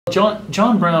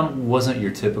John Brown wasn't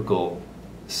your typical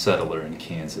settler in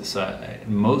Kansas.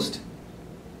 Most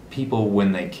people,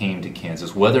 when they came to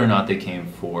Kansas, whether or not they came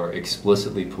for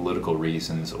explicitly political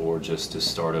reasons or just to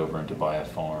start over and to buy a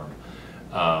farm,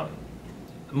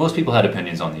 most people had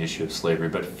opinions on the issue of slavery,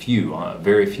 but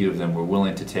very few of them were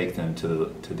willing to take them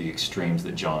to the extremes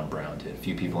that John Brown did.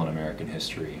 Few people in American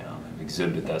history have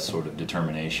exhibited that sort of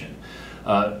determination.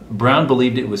 Brown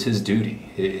believed it was his duty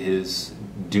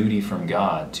from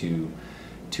God to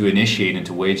initiate and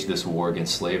to wage this war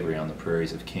against slavery on the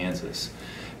prairies of Kansas.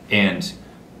 And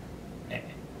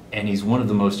he's one of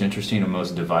the most interesting and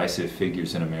most divisive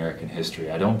figures in American history.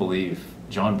 I don't believe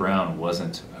John Brown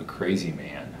wasn't a crazy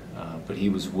man, but he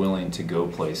was willing to go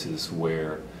places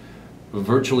where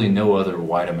virtually no other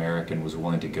white American was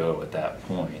willing to go at that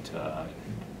point.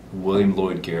 William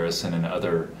Lloyd Garrison and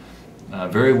other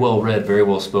very well-read, very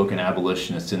well-spoken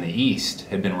abolitionists in the East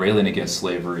had been railing against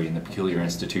slavery and the peculiar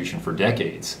institution for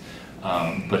decades,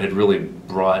 but had really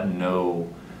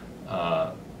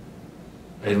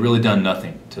had really done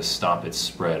nothing to stop its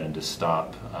spread and to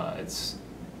stop its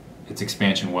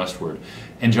expansion westward.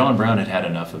 And John Brown had had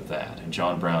enough of that, and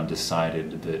John Brown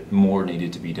decided that more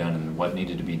needed to be done, and what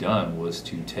needed to be done was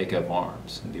to take up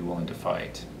arms and be willing to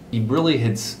fight. He really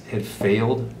had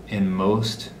failed in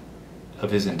most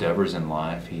of his endeavors in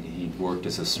life. He'd worked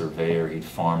as a surveyor, he'd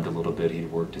farmed a little bit,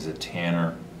 he'd worked as a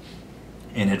tanner,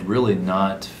 and had really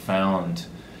not found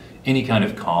any kind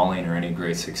of calling or any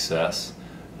great success.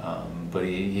 But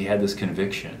he had this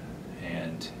conviction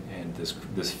and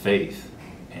this faith,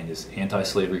 and his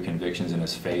anti-slavery convictions and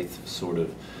his faith sort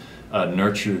of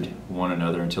nurtured one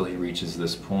another until he reaches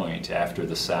this point after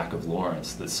the sack of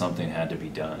Lawrence that something had to be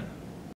done.